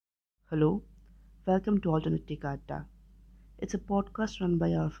Hello, welcome to Alternate Take Adda. It's a podcast run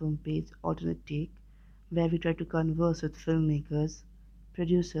by our film page Alternate Take, where we try to converse with filmmakers,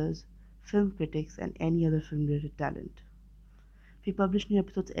 producers, film critics, and any other film related talent. We publish new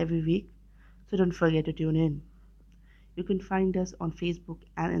episodes every week, so don't forget to tune in. You can find us on Facebook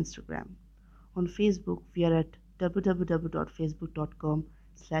and Instagram. On Facebook, we are at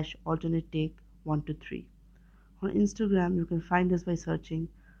www.facebook.com/alternate take123. On Instagram, you can find us by searching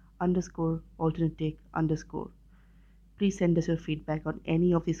 _alternate take _. Please send us your feedback on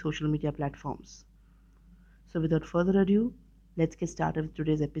any of these social media platforms. So, without further ado, let's get started with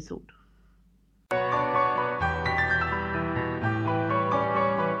today's episode.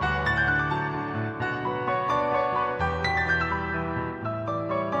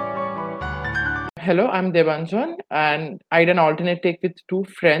 Hello, I'm Devanjan, and I did an alternate take with two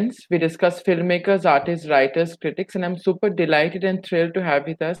friends. We discuss filmmakers, artists, writers, critics, and I'm super delighted and thrilled to have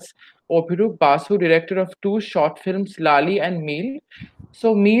with us Opiru Basu, director of two short films, Lali and Meel.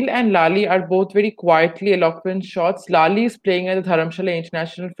 So, Meel and Lali are both very quietly eloquent shots. Lali is playing at the Dharamshala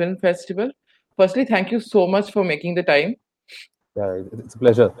International Film Festival. Firstly, thank you so much for making the time. Yeah, it's a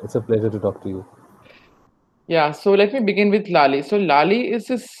pleasure. It's a pleasure to talk to you. Yeah, so let me begin with Lali. So, Lali is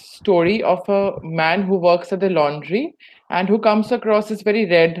a story of a man who works at the laundry and who comes across this very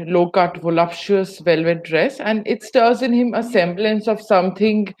red, low cut, voluptuous velvet dress, and it stirs in him a semblance of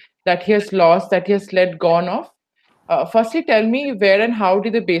something that he has lost, that he has let gone of. Firstly, tell me where and how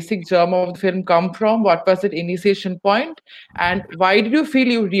did the basic germ of the film come from? What was its initiation point? And why did you feel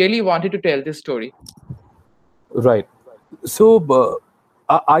you really wanted to tell this story? Right. So,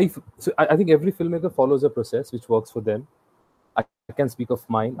 I think every filmmaker follows a process which works for them. I can speak of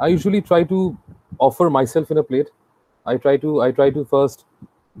mine. I usually try to offer myself in a plate. I try to first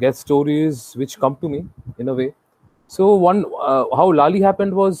get stories which come to me in a way. So how Lali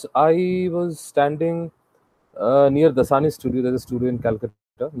happened was I was standing near Dasani studio. There's a studio in Calcutta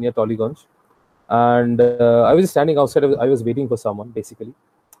near Tollygunge, and I was standing outside. I was waiting for someone basically.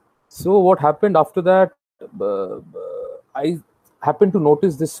 So what happened after that? I happened to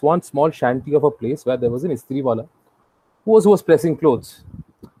notice this one small shanty of a place where there was an istriwala who was pressing clothes.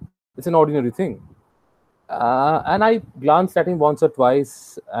 It's an ordinary thing. And I glanced at him once or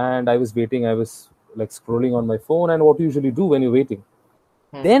twice, and I was waiting. I was like scrolling on my phone, and what you usually do when you're waiting.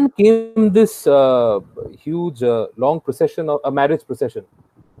 Then came this huge, long procession, of a marriage procession,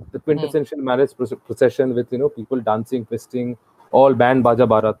 the quintessential marriage procession with people dancing, twisting, all band baja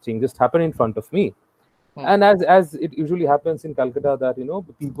barat thing just happened in front of me. And as it usually happens in Calcutta, that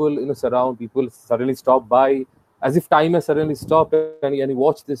people surround, people suddenly stop by, as if time has suddenly stopped, and you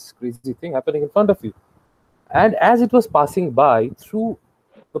watch this crazy thing happening in front of you. And as it was passing by, through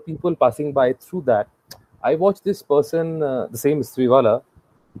the people passing by through that, I watched this person, the same Sriwala.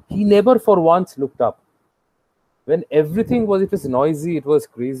 He never for once looked up. When everything was, it was noisy, it was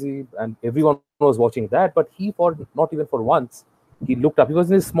crazy, and everyone was watching that, but he, for not even for once, he looked up. He was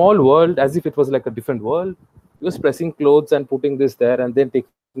in a small world, as if it was like a different world. He was pressing clothes and putting this there, and then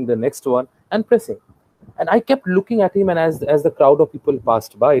taking the next one and pressing. And I kept looking at him, and as the crowd of people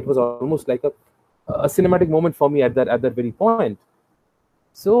passed by, it was almost like a cinematic moment for me at that very point.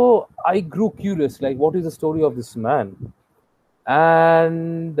 So I grew curious, like, what is the story of this man?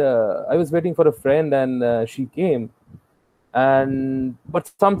 And I was waiting for a friend, and she came, and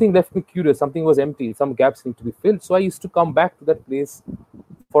but something left me curious. Something was empty. Some gaps need to be filled. So I used to come back to that place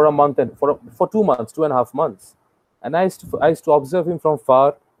for a month, and for 2 months, 2.5 months, and I used to observe him from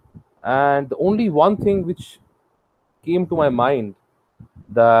far. And the only one thing which came to my mind,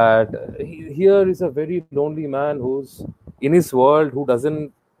 that here is a very lonely man who's in his world, who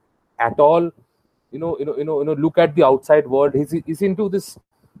doesn't at all look at the outside world. He's into this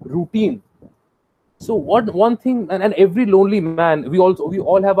routine. So what one thing, and every lonely man, we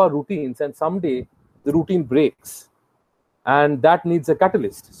all have our routines, and someday the routine breaks, and that needs a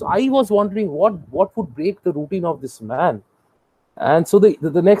catalyst. So I was wondering what would break the routine of this man. And so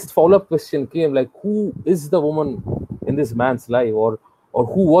the next follow-up question came, like, who is the woman in this man's life, or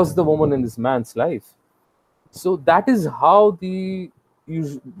who was the woman in this man's life? So that is how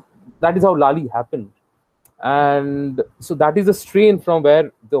Lali happened. And so that is a strain from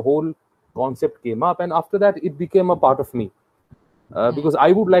where the whole concept came up, and after that it became a part of me, because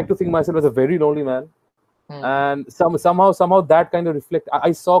I would like to think myself as a very lonely man. And somehow that kind of reflect,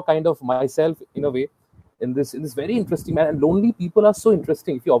 I saw kind of myself in a way in this very interesting man. And lonely people are so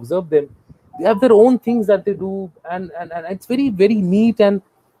interesting. If you observe them, they have their own things that they do, and it's very, very neat. And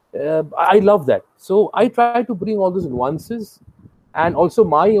I love that. So I try to bring all those nuances and also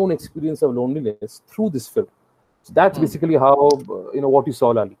my own experience of loneliness through this film. So that's basically how what you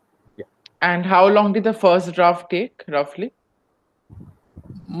saw, Lali. Yeah. And how long did the first draft take, roughly?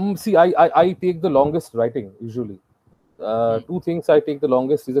 See, I take the longest writing usually. Two things I take the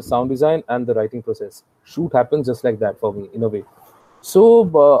longest is the sound design and the writing process. Shoot happens just like that for me in a way.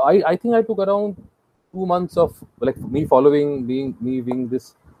 So I think I took around 2 months of like me following being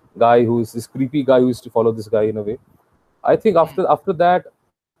this guy who is this creepy guy who used to follow this guy in a way. I think after that,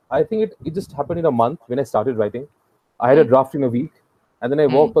 I think it just happened in a month when I started writing. I had a Hmm. draft in a week, and then I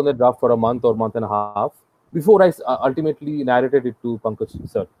worked on the draft for a month or month and a half before I ultimately narrated it to Pankaj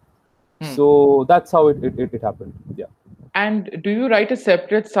sir. So that's how it happened. Yeah. And do you write a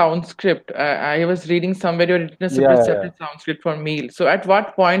separate sound script? I was reading somewhere you've written a Yeah, yeah, yeah. separate sound script for Meal. So at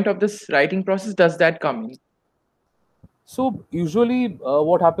what point of this writing process does that come in? So usually,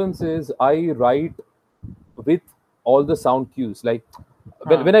 what happens is I write with all the sound cues. Like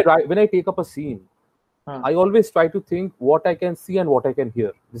Huh, when I take up a scene, huh, I always try to think what I can see and what I can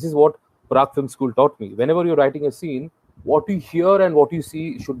hear. This is what Prague Film School taught me. Whenever you're writing a scene, what you hear and what you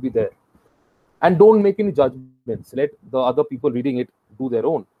see should be there, and don't make any judgments. Let the other people reading it do their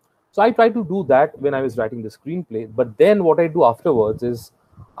own. So I try to do that when I was writing the screenplay. But then what I do afterwards is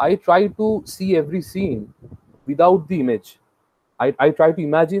I try to see every scene without the image. I try to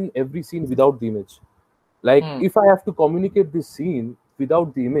imagine every scene without the image. Like if I have to communicate this scene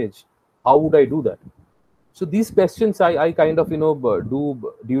without the image, how would I do that? So these questions I kind of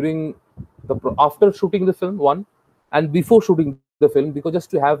do during after shooting the film one, and before shooting the film, because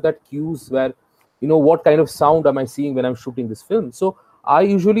just to have that cues where what kind of sound am I seeing when I'm shooting this film. So I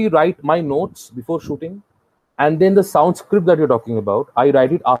usually write my notes before shooting, and then the sound script that you're talking about, I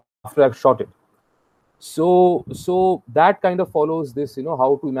write it after I've shot it. So that kind of follows this,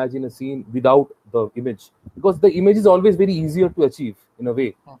 how to imagine a scene without the image, because the image is always very easier to achieve in a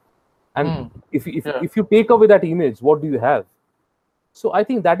way. And yeah. if you take away that image, what do you have? So I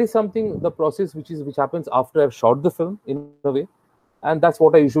think that is something, the process which happens after I've shot the film in a way, and that's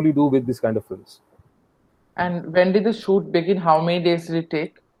what I usually do with this kind of films. And when did the shoot begin? How many days did it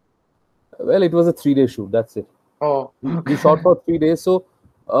take? Well, it was a 3-day shoot. That's it. Oh, We okay. shot for 3 days. So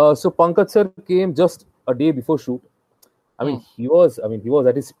Pankaj sir came just a day before shoot. I mean, he was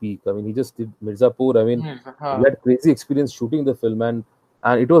at his peak. I mean, he just did Mirzapur. I mean, he Huh. had crazy experience shooting the film, and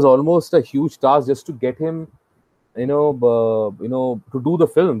it was almost a huge task just to get him, to do the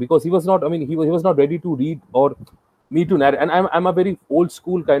film, because he was not. I mean, he was not ready to read or me to narrate. And I'm a very old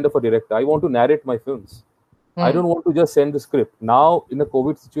school kind of a director. I want to narrate my films. I don't want to just send the script. Now, in a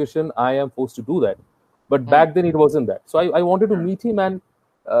COVID situation, I am forced to do that. But back then, it wasn't that. So I wanted to meet him and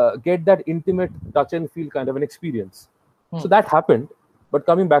get that intimate touch and feel kind of an experience. So that happened. But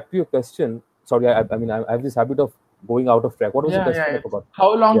coming back to your question, sorry, I have this habit of going out of track. What was the Yeah, yeah, question? I yeah. forgot.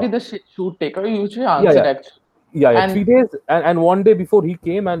 How long Yeah, did the shoot take? Or you usually yeah, answered yeah, actually. yeah. And 3 days, and one day before he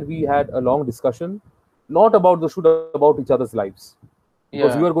came, and we had a long discussion, not about the shoot, about each other's lives,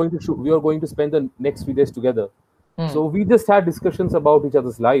 because we were yeah. going to shoot, we were going to spend the next 3 days together. So we just had discussions about each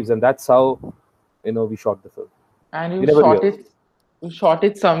other's lives, and that's how we shot the film. And We never realized. you shot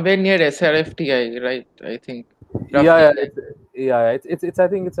it somewhere near SRFTI, right? I think Yeah, roughly. it's I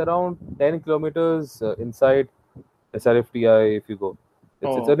think it's around 10 kilometers inside SRFTI if you go.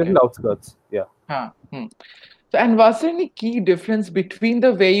 It's Oh, a okay. little outskirts. Yeah. Huh. So, and was there any key difference between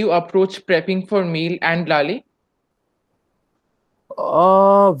the way you approach prepping for meal and Lali?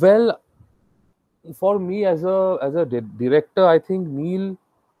 Well, for me as a director, I think Neil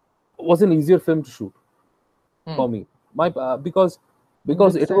was an easier film to shoot Hmm. for me. My because In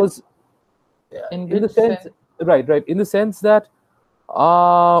which it sense? was In in the which sense, sense? right, in the sense that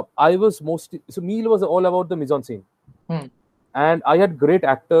I was mostly, so Neil was all about the mise en scene, Hmm. and I had great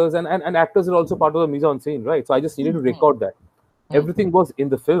actors, and actors are also part of the mise en scene, right? So I just needed to Hmm. record that. Hmm. Everything was in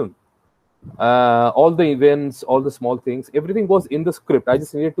the film. All the events, all the small things, everything was in the script. I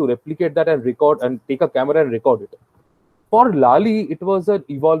just needed to replicate that and record and take a camera and record it. For Lali, it was an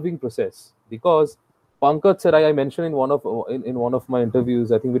evolving process because Pankaj Sarai, I mentioned in one of my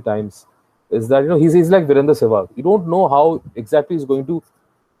interviews, I think with Times, is that he's like Virendra Sehwag. You don't know how exactly he's going to.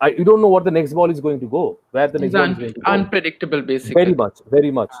 You don't know what the next ball is going to go, where the It's next ball is going to go. unpredictable, Very basically. much,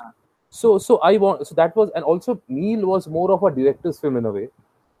 very much. So that was, and also Neil was more of a director's film in a way.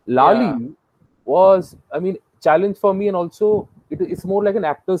 Yeah. Lali was, I mean, challenge for me, and also it's more like an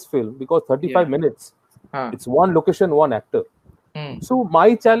actor's film because 35 Yeah. minutes, Huh. it's one location, one actor. Hmm. So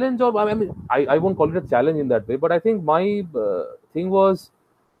my challenge, or I mean, I won't call it a challenge in that way, but I think my thing was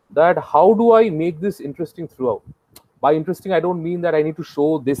that how do I make this interesting throughout? By interesting, I don't mean that I need to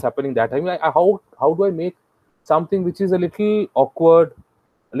show this happening that. I mean, how do I make something which is a little awkward,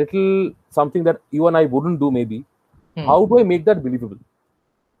 a little something that you and I wouldn't do maybe? How do I make that believable?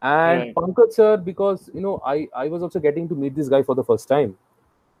 And Right. Pankaj sir, because I was also getting to meet this guy for the first time,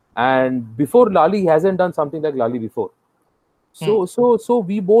 and before Lali, he hasn't done something like Lali before. Hmm. So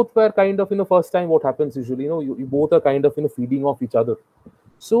we both were kind of, first time what happens usually, you both are kind of, feeding off each other.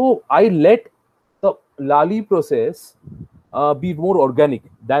 So I let the Lali process be more organic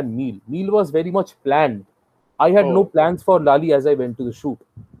than Meal. Meal was very much planned. I had no Oh. plans for Lali as I went to the shoot.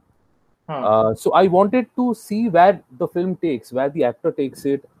 Huh. So I wanted to see where the film takes, where the actor takes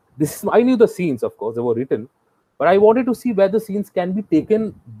it. I knew the scenes, of course, they were written, but I wanted to see where the scenes can be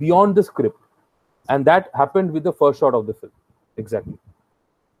taken beyond the script, and that happened with the first shot of the film. Exactly.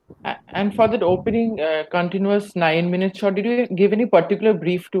 And for that opening continuous 9 minute shot, did you give any particular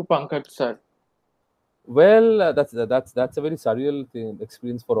brief to Pankaj sir? Well, that's a very surreal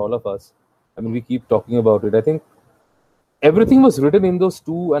experience for all of us. I mean, we keep talking about it. I think everything was written in those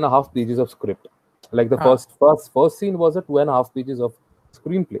 2.5 pages of script. Like the Huh. first scene was a 2.5 pages of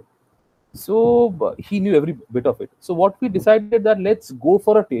screenplay. So he knew every bit of it. So what we decided that let's go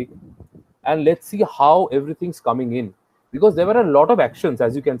for a take and let's see how everything's coming in, because there were a lot of actions,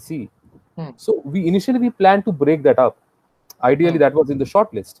 as you can see. Hmm. So we planned to break that up. Ideally, Hmm. that was in the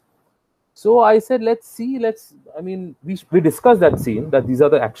short list. So I said, let's see, I mean, we discussed that scene, that these are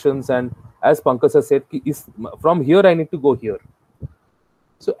the actions, and as Pankaj has said, from here I need to go here.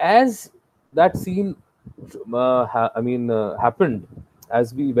 So as that scene, happened,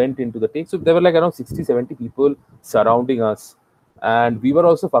 as we went into the take, so there were like around 60, 70 people surrounding us, and we were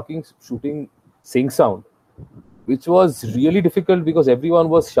also fucking shooting sync sound, which was really difficult because everyone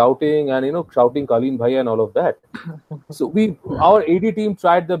was shouting and shouting Kaleen Bhai and all of that. So our AD team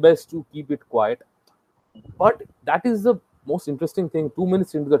tried their best to keep it quiet, but that is the most interesting thing. 2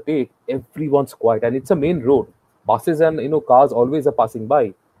 minutes into the take, everyone's quiet, and it's a main road. Buses and cars always are passing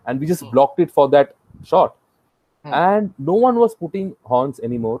by, and we just blocked it for that shot. Hmm. And no one was putting horns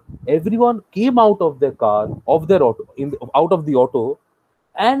anymore. Everyone came out of their car, of their auto, out of the auto,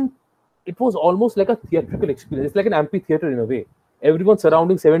 and it was almost like a theatrical experience. It's like an amphitheater in a way. Everyone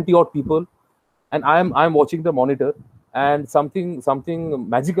surrounding 70 odd people, and I'm watching the monitor, and something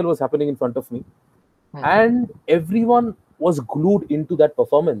magical was happening in front of me, Hmm. and everyone was glued into that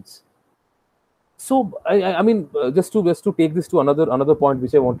performance. So I mean, just to take this to another point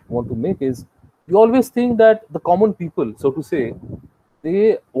which I want to make is, we always think that the common people, so to say,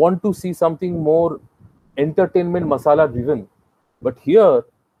 they want to see something more entertainment masala driven, but here,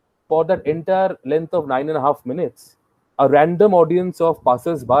 for that entire length of 9.5 minutes, a random audience of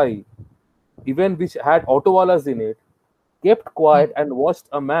passers by, even which had autowalas in it, kept Hmm. quiet and watched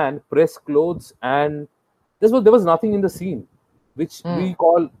a man press clothes, and there was nothing in the scene which Hmm. we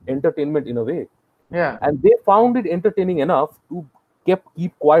call entertainment in a way, Yeah. and they found it entertaining enough to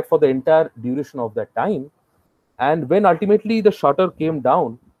keep quiet for the entire duration of that time. And when ultimately the shutter came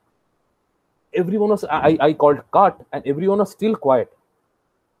down, everyone was, I called cut, and everyone was still quiet,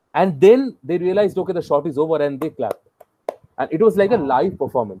 and then they realized, okay, the shot is over, and they clapped, and it was like a Oh. live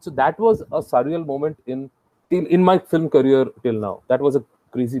performance. So that was a surreal moment in my film career till now. That was a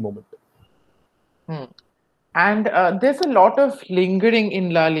crazy moment. Hmm. And there's a lot of lingering in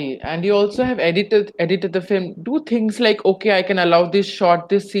Lali, and you also have edited the film. Do things like, okay, I can allow this shot,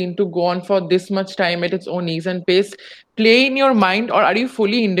 this scene to go on for this much time at its own ease and pace, play in your mind, or are you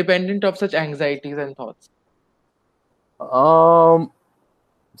fully independent of such anxieties and thoughts? um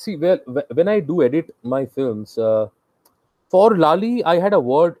See, well, when I do edit my films, for Lali, I had a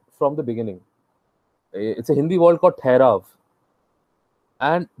word from the beginning. It's a Hindi word called Therav.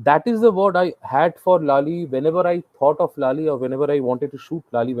 And that is the word I had for Lali whenever I thought of Lali, or whenever I wanted to shoot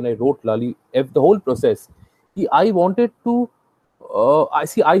Lali, when I wrote Lali, the whole process. I wanted to,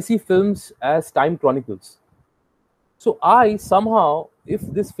 I see films as time chronicles. So I somehow, if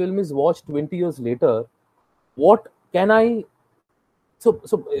this film is watched 20 years later, what can I, so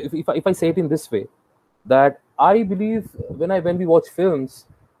if I say it in this way, that I believe when we watch films,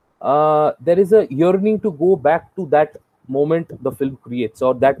 there is a yearning to go back to that moment the film creates,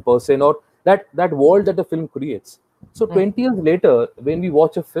 or that person, or that world that the film creates. So Hmm. 20 years later, when we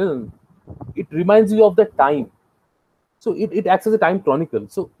watch a film, it reminds you of the time. So it acts as a time chronicle.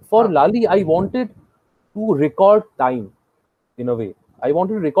 So for Huh. Lali, I wanted to record time in a way. I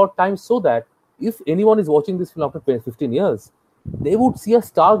wanted to record time so that if anyone is watching this film after 15 years, they would see a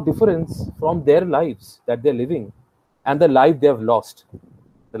stark difference from their lives that they're living and the life they have lost,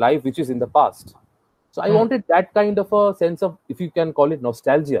 the life which is in the past. So I Hmm. wanted that kind of a sense of, if you can call it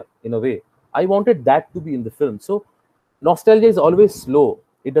nostalgia in a way, I wanted that to be in the film. So nostalgia is always slow,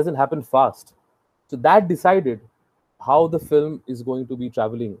 it doesn't happen fast. So that decided how the film is going to be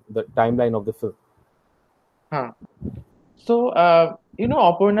traveling, the timeline of the film. Huh. So,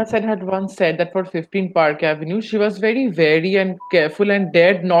 Aparna Sen had once said that for 15 Park Avenue, she was very wary and careful and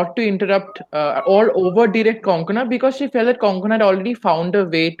dared not to interrupt or over direct Konkona because she felt that Konkona had already found a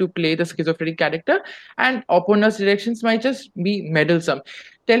way to play the schizophrenic character and Aparna's directions might just be meddlesome.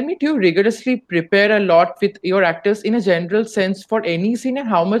 Tell me, do you rigorously prepare a lot with your actors in a general sense for any scene, and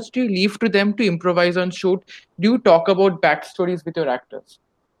how much do you leave to them to improvise on shoot? Do you talk about backstories with your actors?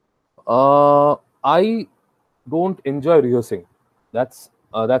 I don't enjoy rehearsing. That's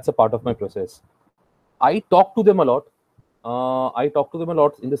a part of my process. I talk to them a lot. I talk to them a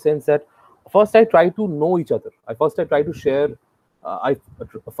lot in the sense that first I try to know each other. I try to share.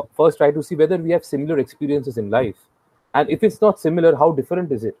 First try to see whether we have similar experiences in life, and if it's not similar, how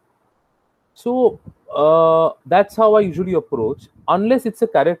different is it? So that's how I usually approach. Unless it's a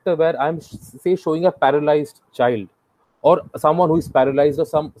character where I'm say showing a paralyzed child, or someone who is paralyzed, or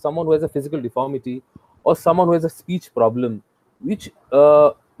someone who has a physical deformity, or someone who has a speech problem, which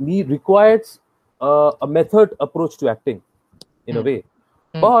requires a method approach to acting in a Hmm. way.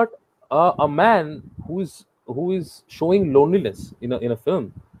 Hmm. But a man who is showing loneliness in a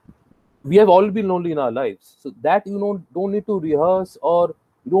film, we have all been lonely in our lives, so that you don't need to rehearse, or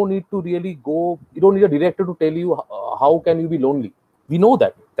you don't need to really go, you don't need a director to tell you how can you be lonely. We know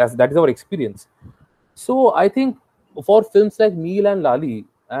that is our experience. So I think for films like Meel and Lali,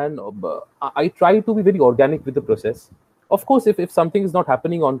 and I try to be very organic with the process. Of course, if something is not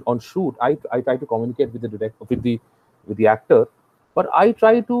happening on shoot, I try to communicate with the director, with the actor. But I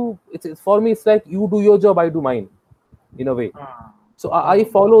try to, it's for me, it's like you do your job, I do mine, in a way. Ah. So I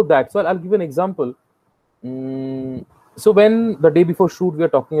follow that. So I'll give you an example. Mm, so when the day before shoot, we are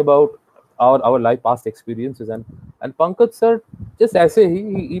talking about our life past experiences, and Pankaj sir, just as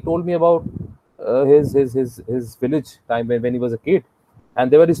he told me about his village time when he was a kid, and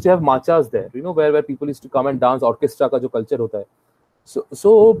there were used to have machas there, where people used to come and dance, orchestra ka jo culture hota hai.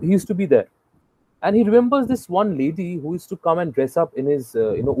 So he used to be there, and he remembers this one lady who used to come and dress up in his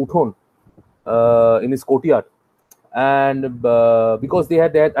uthon, in his courtyard. And because they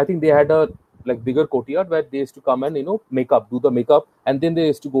had, I think they had a like bigger courtyard where they used to come and do the makeup, and then they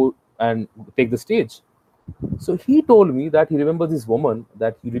used to go and take the stage. So he told me that he remembers this woman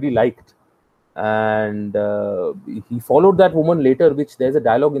that he really liked, and he followed that woman later, which there's a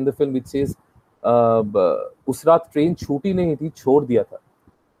dialogue in the film which says, "उस रात train छूटी नहीं थी, छोड़ दिया था."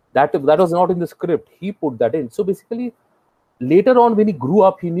 That was not in the script. He put that in. So basically, later on when he grew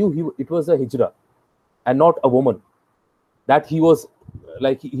up, he knew it was a hijra and not a woman that he was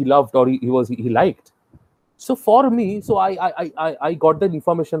like he loved, or he liked. So for me, so I got that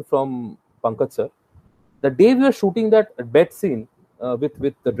information from Pankaj sir. The day we were shooting that bed scene,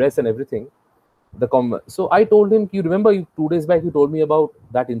 with the dress and everything, so I told him, you remember, 2 days back you told me about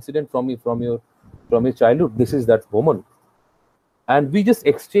that incident from your childhood. This is that woman. And we just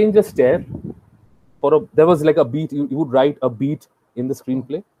exchanged a stare. There was like a beat. You would write a beat in the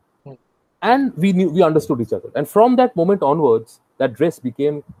screenplay, Hmm. and we understood each other. And from that moment onwards, that dress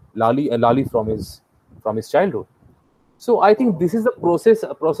became Lali from his childhood. So I think this is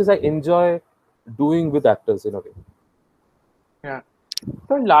a process I enjoy doing with actors in a way. Yeah.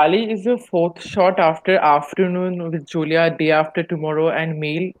 So Lali is the fourth shot after Afternoon with Julia, Day After Tomorrow, and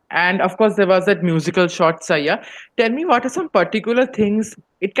Mail. And of course, there was that musical shot, Saya. Tell me, what are some particular things?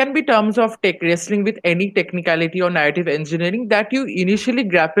 It can be terms of tech wrestling with any technicality or narrative engineering that you initially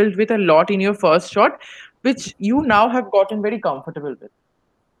grappled with a lot in your first shot, which you now have gotten very comfortable with.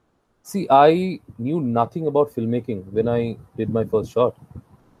 See, I knew nothing about filmmaking when I did my first shot,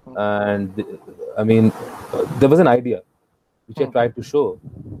 Hmm. and I mean, there was an idea which I Hmm. tried to show,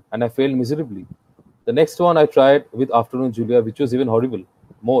 and I failed miserably. The next one I tried with Afternoon Julia, which was even horrible,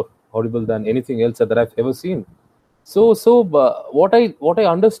 more horrible than anything else that I've ever seen. So what I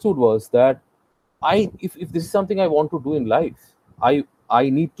understood was that if this is something I want to do in life, I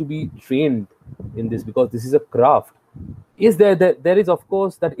need to be trained in this, because this is a craft. Yes, there is of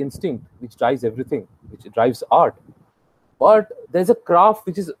course that instinct which drives everything, which drives art, but there's a craft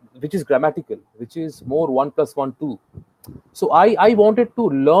which is grammatical, which is more 1 plus 1 2. So I wanted to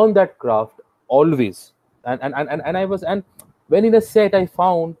learn that craft always. And I was, and when in a set I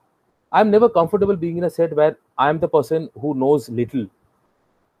found I'm never comfortable being in a set where I'm the person who knows little.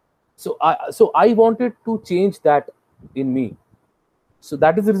 So I wanted to change that in me. So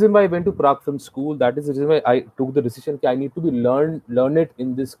that is the reason why I went to Prague Film School. That is the reason why I took the decision that I need to be learn it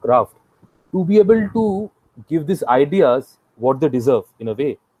in this craft, to be able to give these ideas what they deserve in a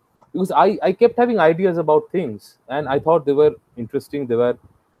way. Because I kept having ideas about things, and I thought they were interesting, they were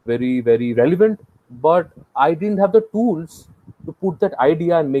very, very relevant, but I didn't have the tools to put that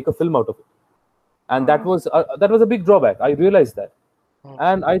idea and make a film out of it. and that was a big drawback. I realized that, Hmm.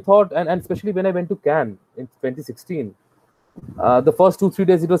 and I thought, and especially when I went to Cannes in 2016, the first 2 3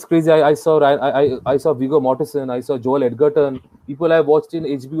 days it was crazy. I saw Viggo Mortensen, I saw Joel Edgerton, people I watched in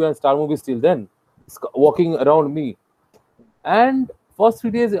HBO and Star movies till then, walking around me. And first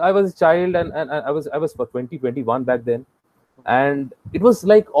 3 days I was a child, and I was for 2021 back then, and it was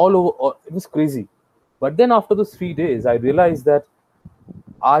like all over. It was crazy. But then after those 3 days, I realized that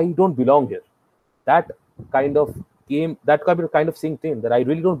I don't belong here. That kind of kind of synced in that I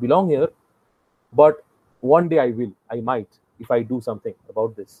really don't belong here. But one day I will. I might if I do something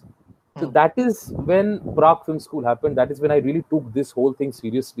about this. So that is when Prague Film School happened. That is when I really took this whole thing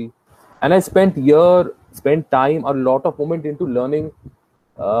seriously, and I spent time, a lot of moment into learning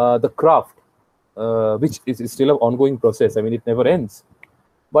the craft, which is still an ongoing process. I mean, it never ends.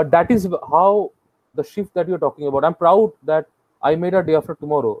 But that is how the shift that you're talking about. I'm proud that I made A Day After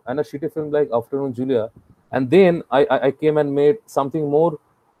Tomorrow and a shitty film like Afternoon Julia, and then I came and made something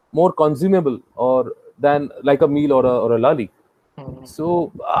more consumable or than like a meal or a lolly.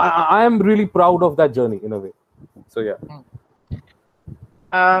 So I am really proud of that journey in a way. So yeah.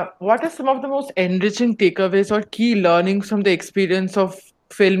 What are some of the most enriching takeaways or key learnings from the experience of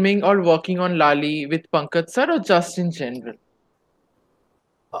filming or working on Lali with Pankaj sir, or just in general?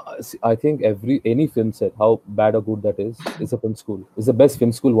 I think any film set, how bad or good that is a film school. It's the best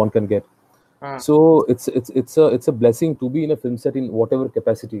film school one can get. So it's a blessing to be in a film set in whatever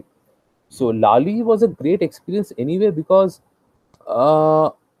capacity. So Lali was a great experience anyway because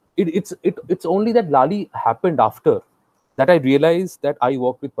it's only that Lali happened after that I realized that I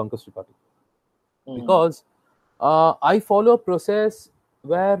worked with Pankaj Tripathi, because I follow a process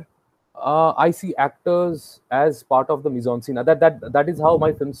where I see actors as part of the mise en scene. That is how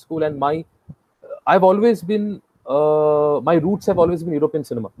my film school and I've always been my roots have always been European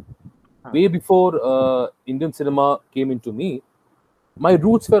cinema. Way before Indian cinema came into me, my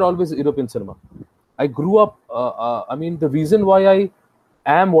roots were always European cinema. I grew up. I mean, the reason why I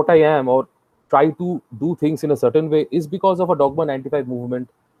am what I am or try to do things in a certain way is because of a Dogma 95 movement,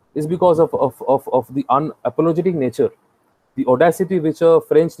 is because of the unapologetic nature, the audacity which a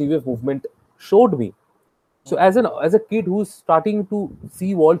French New Wave movement showed me. So as a kid who's starting to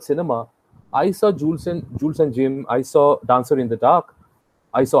see world cinema, I saw Jules and Jim, I saw Dancer in the Dark,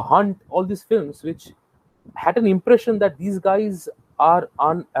 I saw Hunt, all these films which had an impression that these guys are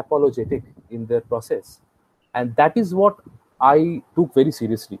unapologetic in their process, and that is what I took very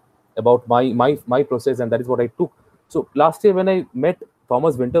seriously about my process, and that is what I took. So last year when I met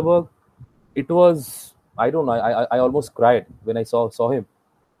Thomas Winterberg, it was, I don't know, I almost cried when I saw him.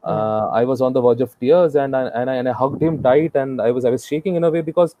 I was on the verge of tears, and I hugged him tight, and I was shaking in a way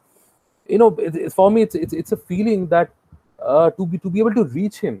because for me it's a feeling that to be able to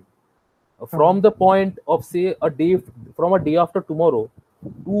reach him from the point of say a day after tomorrow,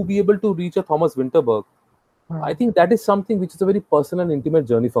 to be able to reach a Thomas Winterberg, I think that is something which is a very personal and intimate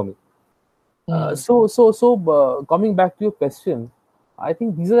journey for me. Coming back to your question, I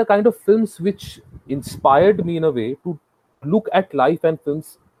think these are the kind of films which inspired me in a way to look at life and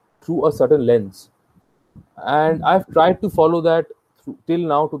films through a certain lens, and I've tried to follow that till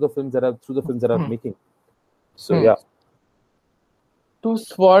now to the films that I'm making. So yeah. To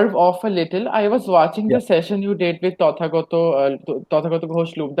swerve off a little, I was watching Yeah. the session you did with Tathagato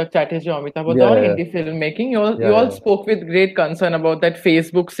Ghosh, Lubdak Chatterjee, Amitabh Bachchan Yeah, on yeah, indie filmmaking. You yeah, all yeah. spoke with great concern about that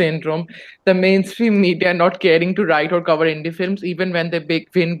Facebook syndrome, the mainstream media not caring to write or cover indie films, even when they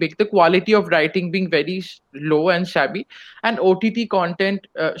win big, the quality of writing being very low and shabby, and OTT content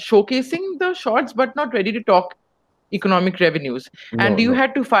showcasing the shots but not ready to talk economic revenues. And No, you no.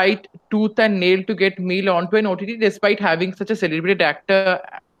 had to fight tooth and nail to get Meal onto an OTT despite having such a celebrated actor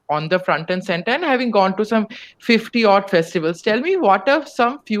on the front and center and having gone to some 50 odd festivals. Tell me, what are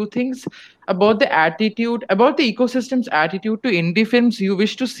some few things about the attitude, about the ecosystem's attitude to indie films you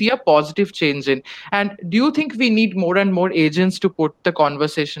wish to see a positive change in? And do you think we need more and more agents to put the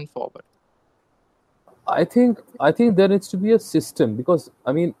conversation forward? I think there needs to be a system, because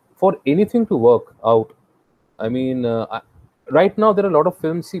I mean, for anything to work out, I mean, right now there are a lot of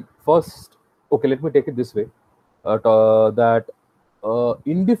films. See, first, okay, let me take it this way: that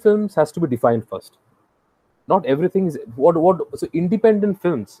indie films has to be defined first. Not everything is what. So independent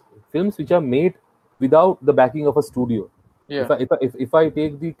films which are made without the backing of a studio. Yeah. If I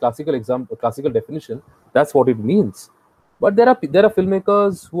take the classical definition, that's what it means. But there are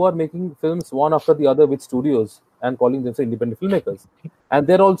filmmakers who are making films one after the other with studios and calling themselves independent filmmakers, and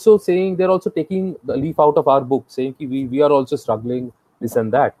they're also taking the leaf out of our book, saying ki we are also struggling, this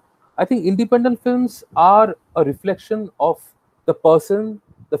and that. I think independent films are a reflection of the person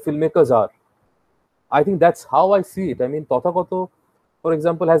the filmmakers are. I think that's how I see it. I mean, Tothakoto, for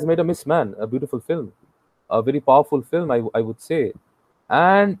example, has made a Miss Man, a beautiful film, a very powerful film, I would say,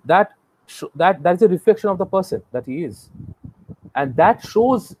 and that's a reflection of the person that he is, and that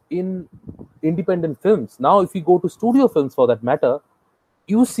shows in independent films. Now, if you go to studio films, for that matter,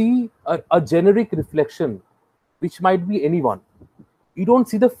 you see a generic reflection, which might be anyone. You don't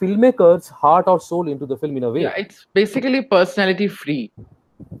see the filmmaker's heart or soul into the film in a way. Yeah, it's basically personality free.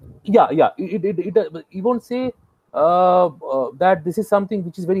 Yeah. You won't say that this is something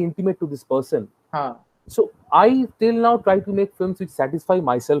which is very intimate to this person. Huh. So I till now try to make films which satisfy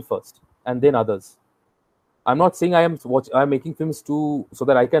myself first and then others. I'm not saying I'm making films so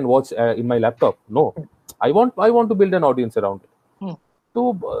that I can watch in my laptop. No, I want to build an audience around it. Hmm.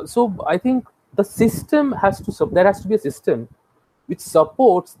 So I think the system there has to be a system which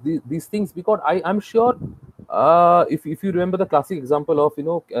supports these things, because I'm sure if you remember the classic example of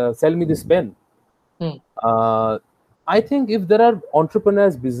sell me this pen. Hmm. I think if there are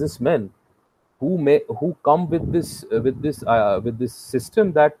entrepreneurs, businessmen who come with this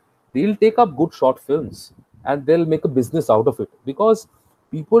system, that they'll take up good short films and they'll make a business out of it, because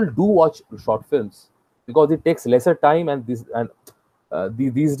people do watch short films because it takes lesser time, and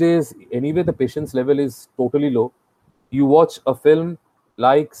these days anyway the patience level is totally low. You watch a film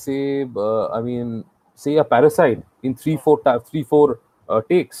like, say a Parasite in three four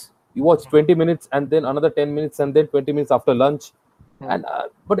takes. You watch 20 minutes and then another 10 minutes and then 20 minutes after lunch. And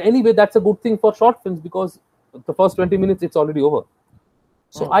but anyway, that's a good thing for short films, because the first 20 minutes it's already over.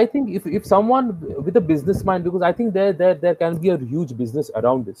 So I think if someone with a business mind, because I think there can be a huge business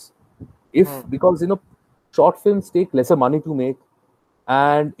around this, because short films take lesser money to make,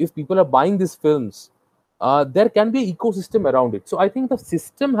 and if people are buying these films, there can be an ecosystem around it. So I think the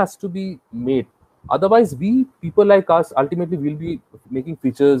system has to be made. Otherwise, people like us ultimately will be making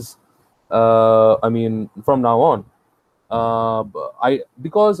features. From now on,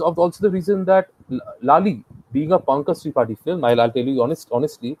 because of also the reason that Lali being a Pankaj Tripathi film, I'll tell you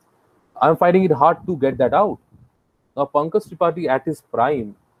honestly, I'm finding it hard to get that out. Now, Pankaj Tripathi at his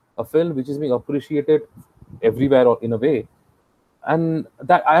prime, a film which is being appreciated everywhere in a way, and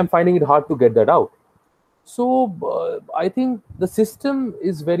that I am finding it hard to get that out. So I think the system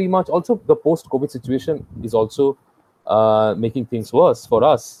is very much, also the post-COVID situation is also making things worse for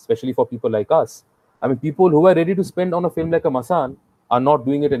us, especially for people like us. I mean, people who are ready to spend on a film like a Masan are not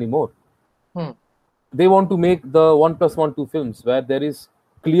doing it anymore. They want to make the 1+1 2 films where there is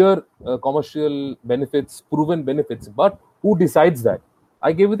clear commercial benefits, proven benefits. But who decides that?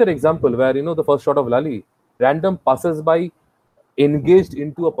 I gave you that example where the first shot of Lali, random passers-by engaged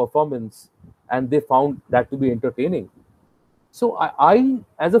into a performance, and they found that to be entertaining. So I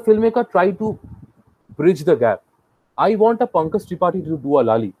as a filmmaker, try to bridge the gap. I want a Pankaj Tripathi to do a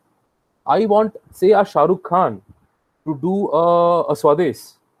Lali. I want, say, a Shah Rukh Khan to do a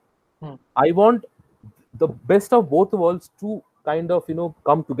Swades. I want the best of both worlds to kind of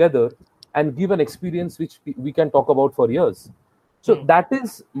come together and give an experience which we can talk about for years. So that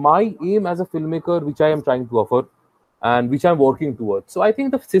is my aim as a filmmaker, which I am trying to offer and which I'm working towards. So I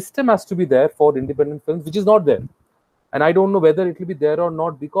think the system has to be there for independent films, which is not there. And I don't know whether it will be there or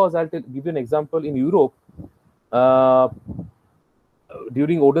not, because I'll give you an example. In Europe,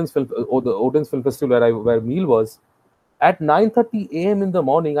 during the Odense Film Festival, where Neil was, at 9:30 a.m. in the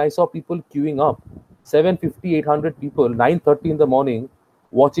morning, I saw people queuing up, 750, 800 people, 9:30 in the morning,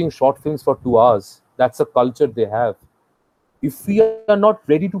 watching short films for 2 hours. That's a culture they have. If we are not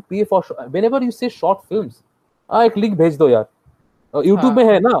ready to pay for, whenever you say short films, एक link भेज दो यार, YouTube में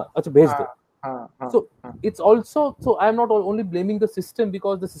है ना, अच्छा भेज दो. So it's also, so I'm not only blaming the system,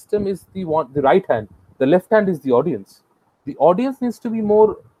 because the system is the right hand, the left hand is the audience. The audience needs to be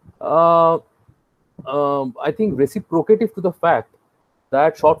more, I think, reciprocative to the fact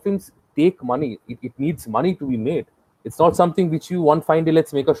that short films take money. It needs money to be made. It's not something which you one fine day,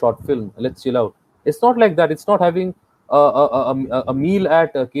 let's make a short film, let's chill out. It's not like that. It's not having a meal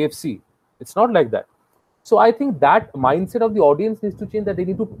at KFC. It's not like that. So I think that mindset of the audience needs to change, that they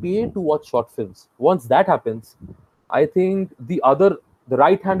need to pay to watch short films. Once that happens, I think the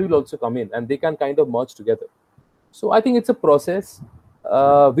right hand will also come in, and they can kind of merge together. So I think it's a process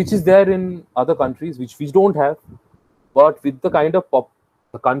which is there in other countries, which we don't have. But with the kind of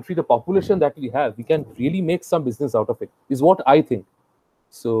the population that we have, we can really make some business out of it, is what I think.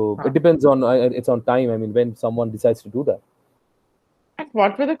 So it depends on, it's on time. I mean, when someone decides to do that. And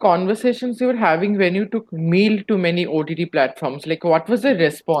what were the conversations you were having when you took Meal to many OTT platforms? Like, what was the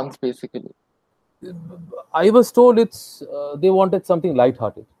response basically? I was told they wanted something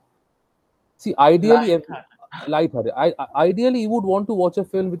lighthearted. See, ideally, lighthearted. Ideally, you would want to watch a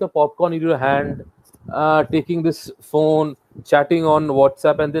film with a popcorn in your hand, taking this phone, chatting on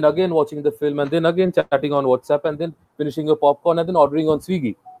WhatsApp, and then again watching the film, and then again chatting on WhatsApp, and then finishing your popcorn, and then ordering on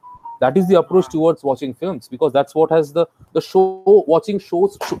Swiggy. That is the approach towards watching films, because that's what has the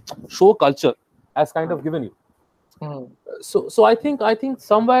show culture has kind of given you. So I think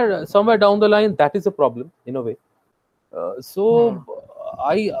somewhere down the line that is a problem in a way. So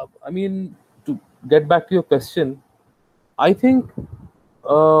I mean, to get back to your question, I think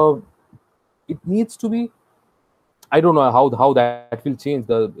it needs to be. I don't know how that will change.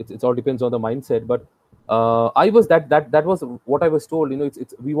 It all depends on the mindset. But I was that was what I was told.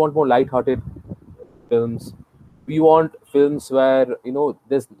 It's we want more light-hearted films. We want films where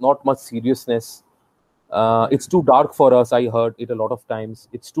there's not much seriousness. It's too dark for us. I heard it a lot of times.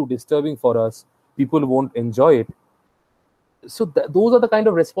 It's too disturbing for us. People won't enjoy it. So those are the kind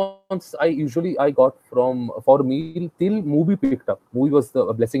of response I got from for me till movie picked up. Movie was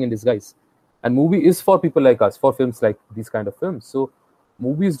a blessing in disguise, and movie is for people like us, for films like these kind of films. So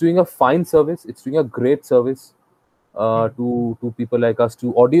movie is doing a fine service. It's doing a great service to people like us,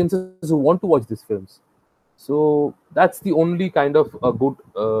 to audiences who want to watch these films. So that's the only kind of a good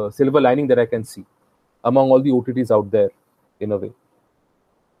silver lining that I can see among all the OTTs out there, in a way.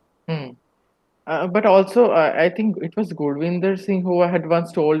 But also, I think it was Gurvinder Singh who had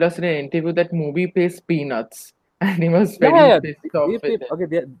once told us in an interview that movie pays peanuts, and he was very pissed off with it.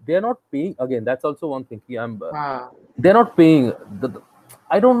 Okay, they're not paying. Again, that's also one thing. They're not paying.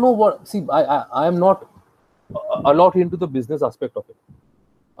 I don't know what. See, I am not a lot into the business aspect of it.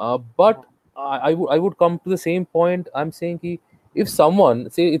 But I would come to the same point. I'm saying if someone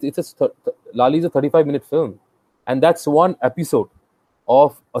say it's Lali is a 35-minute film, and that's one episode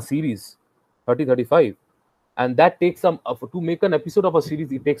of a series. 30-35, and that takes to make an episode of a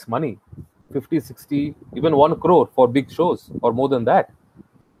series, it takes money, 50, 60, even 1 crore for big shows, or more than that.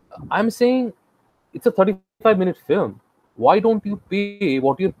 I'm saying it's a 35-minute film. Why don't you pay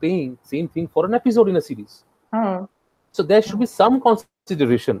what you're paying same thing for an episode in a series? So there should be some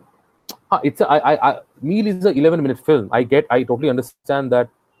consideration. Meal is an 11-minute film. I totally understand that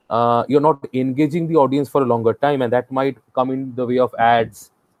you're not engaging the audience for a longer time, and that might come in the way of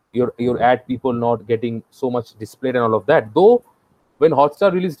ads. Your ad people not getting so much displayed and all of that. Though, when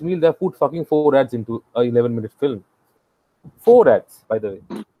Hotstar released Meal, they put fucking 4 ads into a 11-minute film. 4 ads, by the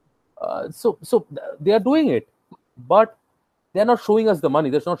way. So they are doing it, but they're not showing us the money.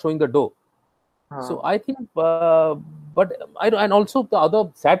 They're not showing the dough. So I think, and also the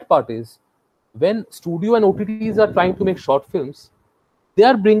other sad part is when studio and OTTs are trying to make short films, they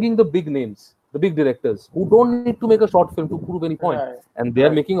are bringing the big names, the big directors who don't need to make a short film to prove any point, and they are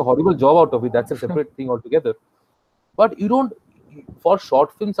making a horrible job out of it. That's a separate thing altogether. But for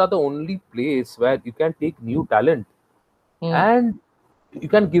short films are the only place where you can take new talent and you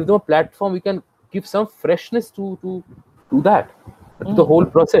can give them a platform. You can give some freshness to that, to the whole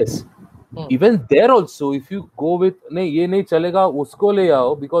process. Even there also, if you go with ye nahi chalega, usko le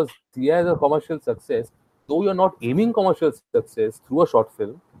aao, because he has a commercial success, though you're not aiming commercial success through a short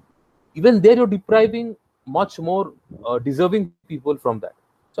film, even there you're depriving much more deserving people from that.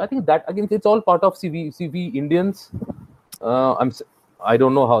 So I think that again, it's all part of CV Indians. I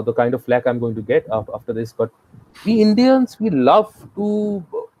don't know how the kind of flack I'm going to get after this, but we Indians, we love to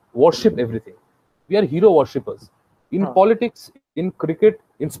worship everything. We are hero worshippers. In politics, in cricket,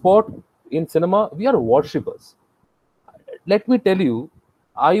 in sport, in cinema, we are worshippers. Let me tell you,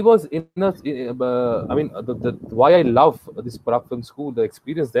 I was in why I love this Prague Film School, the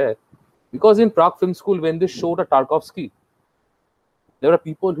experience there, because in Prague Film School, when they showed a Tarkovsky, there were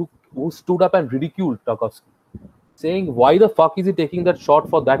people who stood up and ridiculed Tarkovsky, saying, why the fuck is he taking that shot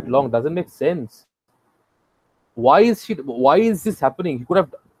for that long? Doesn't make sense. Why is this happening? He could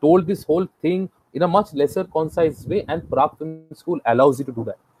have told this whole thing in a much lesser concise way, and Prague Film School allows you to do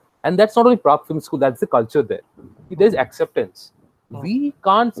that. And that's not only Prague Film School, that's the culture there. There's acceptance. We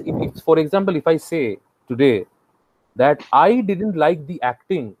can't, for example, if I say today that I didn't like the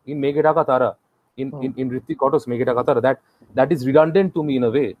acting in Megheta Ka Tara, in Hrithik Roshan's Megheta Ka Tara, that is redundant to me in a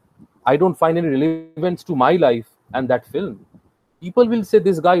way. I don't find any relevance to my life and that film. People will say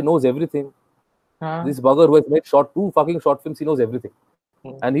this guy knows everything. This bugger who has made two fucking short films, he knows everything.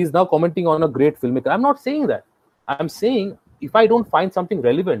 And he's now commenting on a great filmmaker. I'm not saying that. I'm saying if I don't find something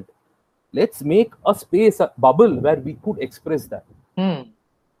relevant, let's make a space, a bubble where we could express that.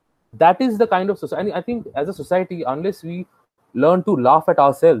 That is the kind of society. I think as a society, unless we learn to laugh at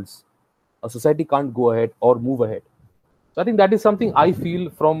ourselves, a society can't go ahead or move ahead. So I think that is something I feel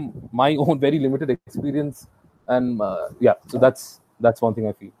from my own very limited experience. And so that's one thing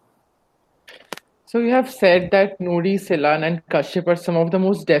I feel. So you have said that Nuri, Silan, and Kashyap are some of the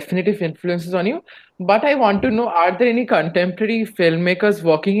most definitive influences on you. But I want to know, are there any contemporary filmmakers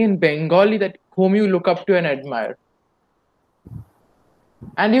working in Bengali that whom you look up to and admire?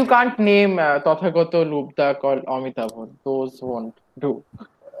 And you can't name Tathagato, Lubdak, or Amitabh. Those won't do.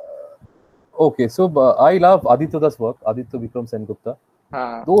 Okay, so I love Aditya Das work, Aditya Vikram Sengupta.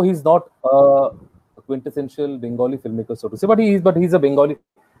 Ah, Though he's not a quintessential Bengali filmmaker, so to say, but he's a Bengali,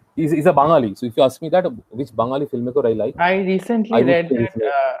 he's a Bengali. So if you ask me that which Bengali filmmaker I like, I I recently would read say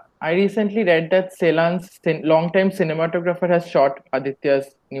that. Ceylon's longtime cinematographer has shot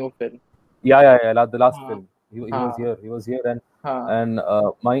Aditya's new film. yeah, the last Ah, film. He was ah, here. He was here, ah, and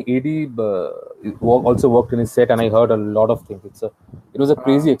my AD also worked in his set, and I heard a lot of things. It was a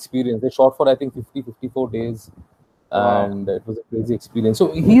crazy ah. experience. They shot for I think 54 days, Wow. and it was a crazy experience.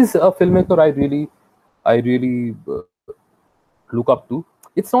 So he's a filmmaker I really look up to.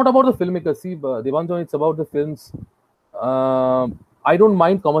 It's not about the filmmaker. See, Devanjan, it's about the films. I don't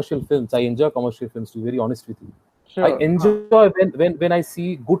mind commercial films. I enjoy commercial films. To be very honest with you, I Sure. Huh. enjoy when I see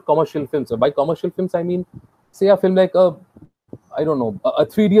good commercial films. So by commercial films, I mean say a film like I don't know a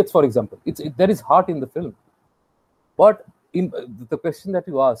Three Idiots, for example. There is heart in the film, but in the question that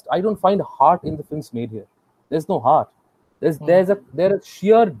you asked, I don't find heart in the films made here. There's no heart. There's a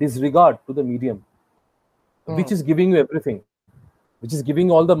sheer disregard to the medium, which Hmm. is giving you everything, which is giving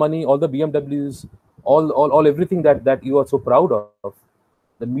you all the money, all the BMWs, all everything that you are so proud of.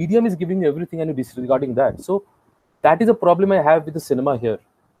 The medium is giving you everything, and you're disregarding that. So that is a problem I have with the cinema here.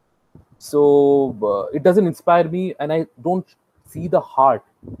 So it doesn't inspire me, and I don't see the heart.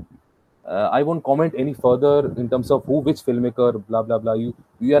 I won't comment any further in terms of which filmmaker, blah blah blah.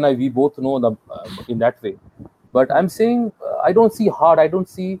 You and I, we both know in that way. But I'm saying I don't see heart. I don't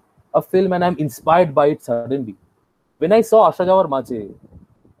see a film, and I'm inspired by it suddenly. When I saw Asha Jawar Mache,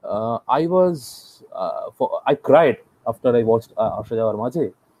 I cried after I watched Asha Jawar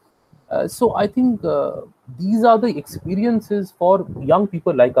Mache. So I think these are the experiences for young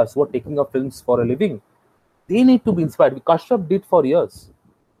people like us who are taking up films for a living. They need to be inspired. Kashyap did for years.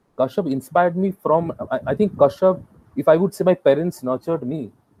 Kashyap inspired me from. I think Kashyap, if I would say my parents nurtured me,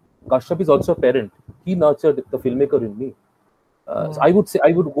 Kashyap is also a parent. He nurtured the filmmaker in me. So Hmm.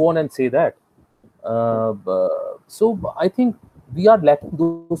 I would go on and say that. So I think we are lacking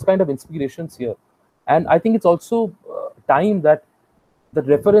those kind of inspirations here, and I think it's also time that the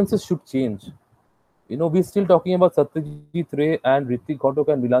references should change. We're still talking about Satyajit Ray and Ritik Ghatok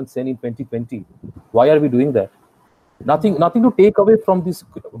and Milan Sen in 2020. Why are we doing that? Hmm. Nothing to take away from this.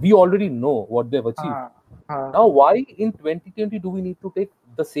 We already know what they've achieved. Ah, ah. Now, why in 2020 do we need to take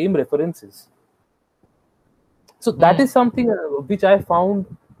the same references? So that Hmm. is something which I found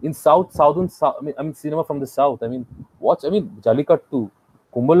in southern South, I mean cinema from the south. I mean Jallikattu,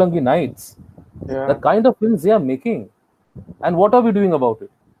 Kumbalangi Nights, the Yeah. kind of films they are making, and what are we doing about it?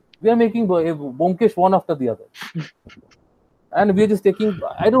 We are making Bomkesh one after the other, and we are just taking.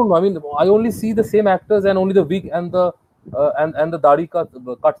 I don't know. I mean, I only see the same actors and only the wig and the and the dadi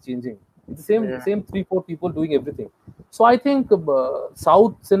cut changing. It's the Yeah. same 3-4 people doing everything. So I think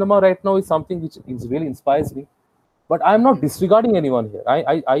South cinema right now is something which really inspires me. But I'm not disregarding anyone here.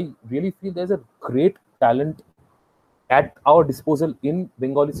 I really feel there's a great talent at our disposal in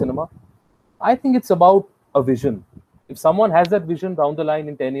Bengali cinema. I think it's about a vision. If someone has that vision down the line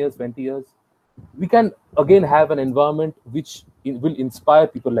in 10 years, 20 years, we can again have an environment which will inspire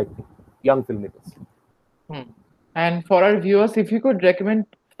people like me, young filmmakers. Hmm. And for our viewers, if you could recommend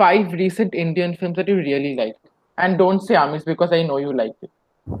 5 recent Indian films that you really liked, and don't say Amis because I know you like it.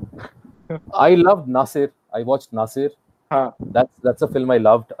 I loved Nasir. I watched Nasir. Huh. That's a film I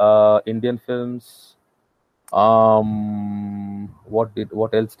loved. Indian films.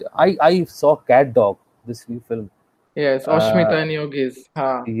 What else? I saw Cat Dog, this new film. Yes, Uh, Ashmita and Yogis.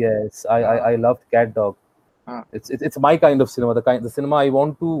 Huh. yes, I, I Huh. I loved Cat Dog. Huh. It's my kind of cinema, the cinema I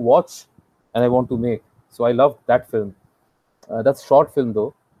want to watch and I want to make. So I love that film. That's short film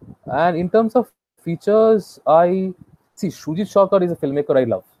though. And in terms of features, I see Shujit Shawkar is a filmmaker I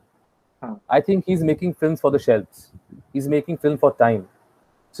love. Huh. I think he's making films for the shelves. He's making film for time.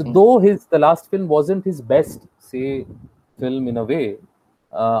 So Hmm. though the last film wasn't his best, say, film in a way,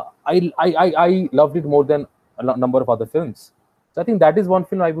 I loved it more than a number of other films. So I think that is one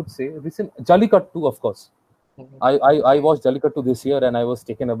film I would say. Recent Jallikattu, of course. Mhm. I watched Jallikattu this year and I was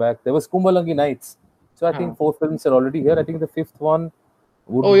taken aback. There was Kumbalangi Nights. So I Huh. think 4 films are already here. I think the fifth one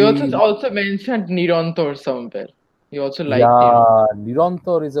Oh, would you be also mentioned Nirantor somewhere. You also like Nirantor. yeah,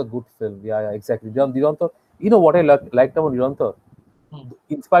 Nirantar is a good film. Yeah, exactly. Nirantar. You know what I liked about Nirantar? Hmm.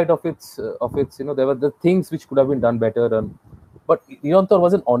 In spite of its, there were the things which could have been done better. But Nirantar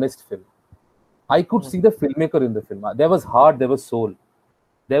was an honest film. I could see the filmmaker in the film. There was heart, there was soul,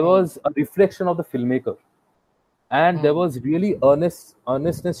 there was a reflection of the filmmaker, and there was really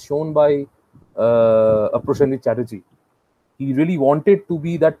earnestness shown by Prosenjit Chatterjee. He really wanted to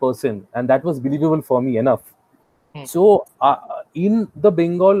be that person, and that was believable for me enough. So, in the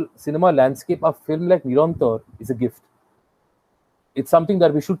Bengal cinema landscape, a film like Nirantar is a gift. It's something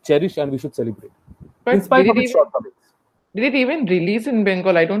that we should cherish and we should celebrate, in But spite of its shortcomings. did it even release in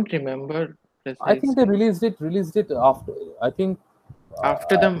Bengal? I don't remember I think they precisely. released it after. I think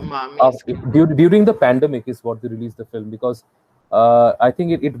After the Mami scene. during the pandemic is what they released the film, because I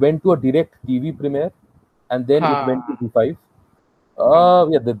think it went to a direct TV premiere, and then it went to Z5.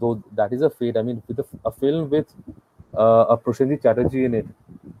 Yeah, that is a fate. I mean, with a film with a Prosenjit Chatterjee in it.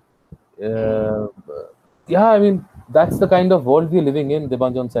 Yeah, I mean, that's the kind of world we're living in,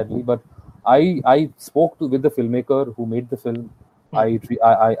 Debanjan, sadly. But I spoke with the filmmaker who made the film. I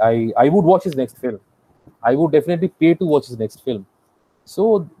would watch his next film. I would definitely pay to watch his next film.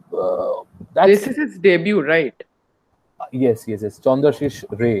 So that's This is his debut, right? yes. Chandrashish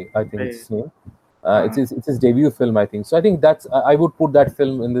Ray, I think it's his name. It's his debut film, I think. So I think that's I would put that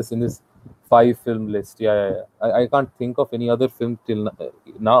film in this 5 film list. Yeah. I can't think of any other film till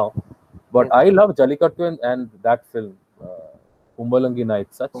now, but I love Jallikattu and that film, Kumbalangi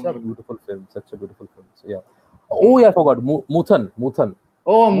Night. Such a beautiful film. So yeah. Oh yeah, I forgot Muthan.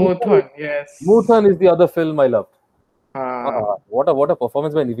 Oh, Muthan, yes. Muthan is the other film I loved. What a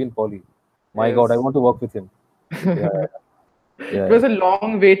performance by Niveen Pauly. My God, I want to work with him. Yeah. It was a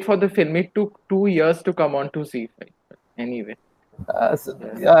long wait for the film. It took 2 years to come on to Z5. Anyway.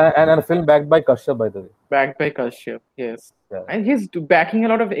 And a film backed by Kashyap, by the way. Backed by Kashyap, yes. Yeah. And he's backing a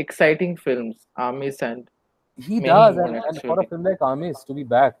lot of exciting films, Amis and he many does, more, and actually. for a film like Amish to be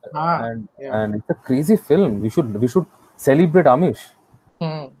backed, Yeah. and it's a crazy film. We should celebrate Amish.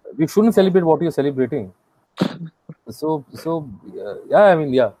 We shouldn't celebrate what you're celebrating. So yeah, I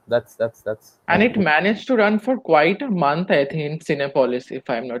mean, yeah, that's. And it managed to run for quite a month, I think, in Cinepolis, if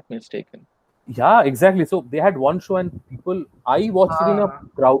I'm not mistaken. Yeah, exactly. So they had one show, and I watched it in a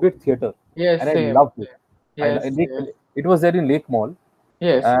crowded theater. Yes, and same. I loved it. Yes, It was there in Lake Mall.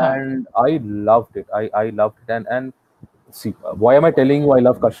 Yes. And I loved it. I loved it. And see, why am I telling you I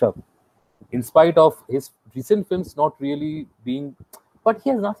love Kashyap? In spite of his recent films not really being, but he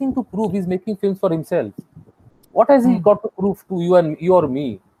has nothing to prove. He's making films for himself. What has he got to prove to you or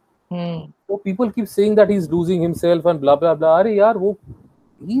me? So people keep saying that he's losing himself and blah blah blah. Arey yaar,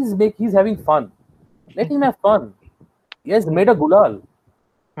 he's having fun. Let him have fun. He has made a Gulal.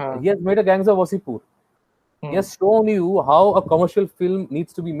 He has made a Gangs of Wasseypur. He has shown you how a commercial film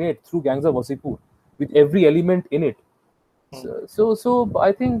needs to be made through Gangs of Wasseypur, with every element in it. So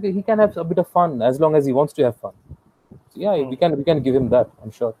I think he can have a bit of fun as long as he wants to have fun. So yeah, we can give him that,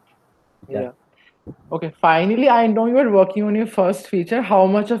 I'm sure. Yeah. Okay, finally, I know you are working on your first feature. How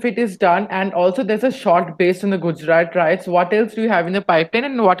much of it is done? And also, there's a short based on the Gujarat riots. What else do you have in the pipeline,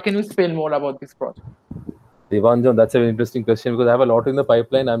 and what can you spill more about this project? Devanjan, that's an interesting question, because I have a lot in the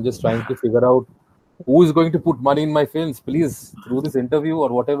pipeline. I'm just trying to figure out who is going to put money in my films. Please, through this interview or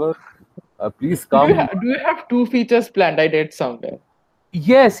whatever, please come. Do you have 2 features planned? I read somewhere.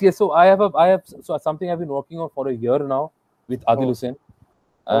 Yes. So I have something I've been working on for a year now with Adil Hussain.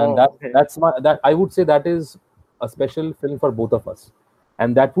 And that I would say that is a special film for both of us,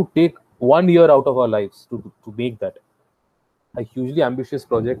 and that would take 1 year out of our lives to make that a hugely ambitious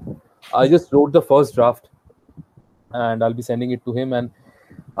project. I just wrote the first draft, and I'll be sending it to him, and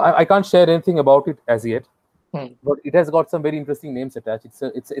I can't share anything about it as yet, but it has got some very interesting names attached.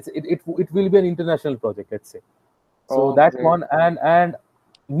 It will be an international project, let's say. So that one, and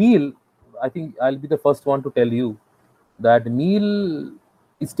Neil, I think I'll be the first one to tell you that Neil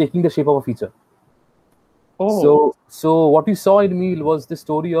is taking the shape of a feature. So what you saw in Meal was the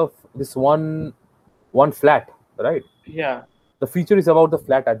story of this one flat, right? Yeah. The feature is about the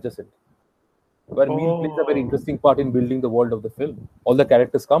flat adjacent, where Meal plays a very interesting part in building the world of the film. All the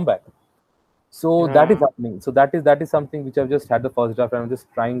characters come back. So that is happening. So that is something which I've just had the first draft, and I'm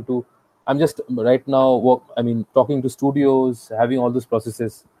just right now talking to studios, having all those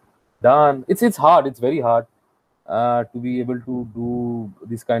processes done. It's hard. It's very hard. To be able to do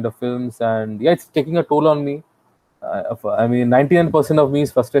these kind of films, and yeah, it's taking a toll on me. 99% of me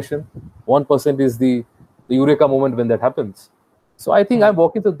is frustration. 1% is the eureka moment when that happens. So I think I'm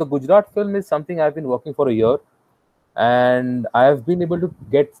working. The Gujarat film is something I've been working for a year, and I have been able to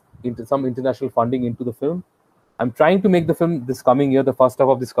get into some international funding into the film. I'm trying to make the film this coming year, the first half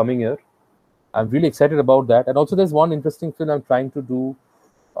of this coming year. I'm really excited about that. And also, there's one interesting film I'm trying to do,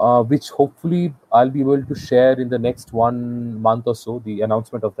 which hopefully I'll be able to share in the next 1 month or so, the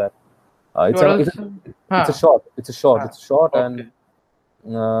announcement of that. It's You are a also, it's a huh? short. It's a short. Huh. It's a short, and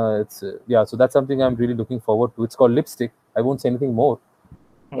Okay. it's yeah. So that's something I'm really looking forward to. It's called Lipstick. I won't say anything more.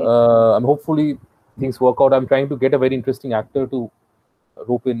 Hmm. I'm hopefully things work out. I'm trying to get a very interesting actor to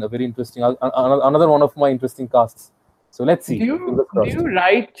rope in a very interesting another one of my interesting casts. So let's see. Fingers Do crossed. you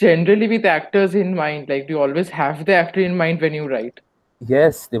write generally with actors in mind? Like, do you always have the actor in mind when you write?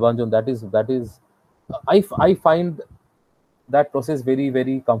 Yes, Devanjan, that is. I find that process very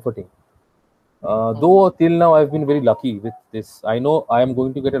very comforting. Though till now I've been very lucky with this. I know I am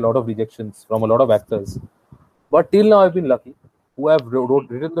going to get a lot of rejections from a lot of actors, but till now I've been lucky. Who I've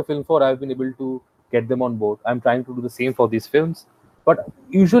written the film for, I've been able to get them on board. I'm trying to do the same for these films, but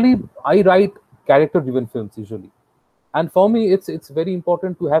usually I write character-driven films usually, and for me it's very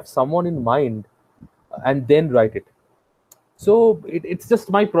important to have someone in mind and then write it. So it's just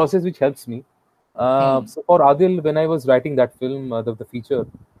my process which helps me. Hmm. So for Adil, when I was writing that film, the feature,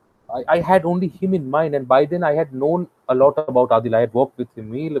 I had only him in mind, and by then I had known a lot about Adil. I had worked with him.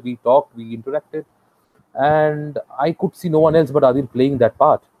 We talked, we interacted, and I could see no one else but Adil playing that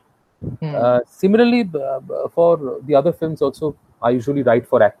part. Hmm. Similarly, for the other films also, I usually write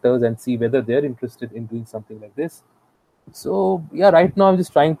for actors and see whether they're interested in doing something like this. So yeah, right now I'm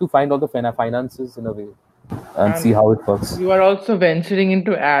just trying to find all the finances in a way and see And how it works. you are also venturing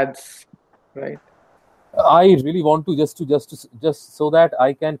into ads, right? I really want to just so that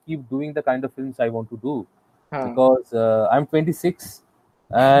I can keep doing the kind of films I want to do, Huh. because I'm 26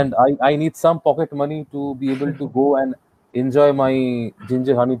 and I need some pocket money to be able to go and enjoy my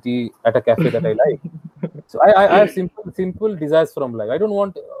ginger honey tea at a cafe that I like. So I have simple desires from life. I don't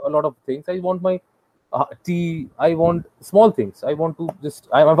want a lot of things. I want my tea. I want small things. I want to just.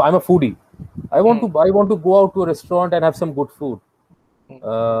 I'm a foodie. Hmm. I want to go out to a restaurant and have some good food. Hmm.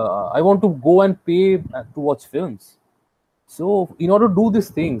 I want to go and pay to watch films. So in order to do these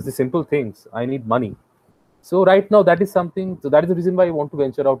things, the simple things, I need money. So right now that is something. So that is the reason why I want to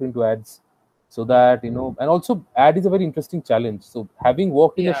venture out into ads, so Hmm. that and also ad is a very interesting challenge. So having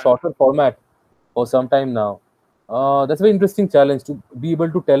worked in a Yeah. shorter format for some time now, that's a very interesting challenge to be able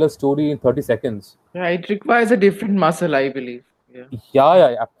to tell a story in 30 seconds. Yeah, it requires a different muscle, I believe. Yeah.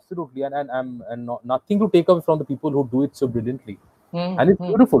 Yeah, absolutely, and nothing to take away from the people who do it so brilliantly, Hmm. and it's Hmm.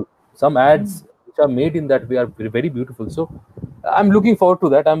 beautiful. Some ads which are made in that way are very beautiful. So I'm looking forward to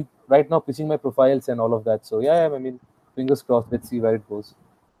that. I'm right now pitching my profiles and all of that. So yeah, I mean, fingers crossed. Let's see where it goes.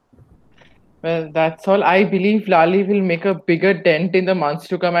 Well, that's all. I believe Lali will make a bigger dent in the months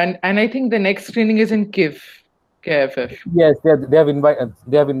to come, and I think the next screening is in KFF. Yes, they have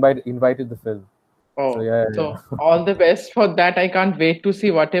invited the film. So Oh, yeah. so all the best for that. I can't wait to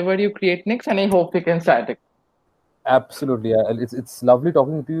see whatever you create next, and I hope we can start it. Absolutely. Yeah. It's lovely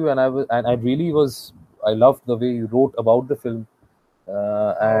talking to you, and I really was. I loved the way you wrote about the film,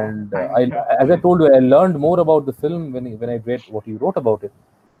 Oh, and thank you. as I told you, I learned more about the film when I read what you wrote about it.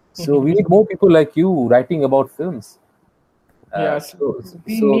 So we need more people like you writing about films. Uh, Yes, so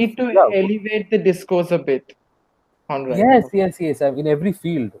we so need to yeah. elevate the discourse a bit on Yes, writing. yes. In every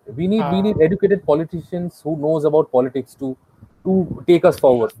field, we Uh, need educated politicians who knows about politics to take us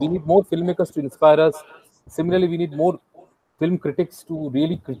forward. We need more filmmakers to inspire us. Similarly, we need more film critics to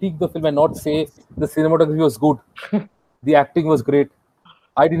really critique the film and not say the cinematography was good, the acting was great,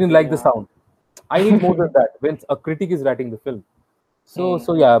 I didn't like the yeah. sound. I need more than that when a critic is writing the film. So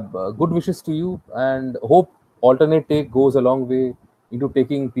Hmm. yeah, good wishes to you, and hope alternate take goes a long way into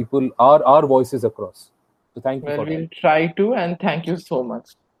taking people our voices across. So thank you Well, for that. we'll try to, and thank you so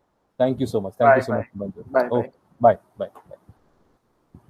much. Thank you so much. Thank you Bye so much, bye. Banjo. Bye bye. Okay, bye. Bye.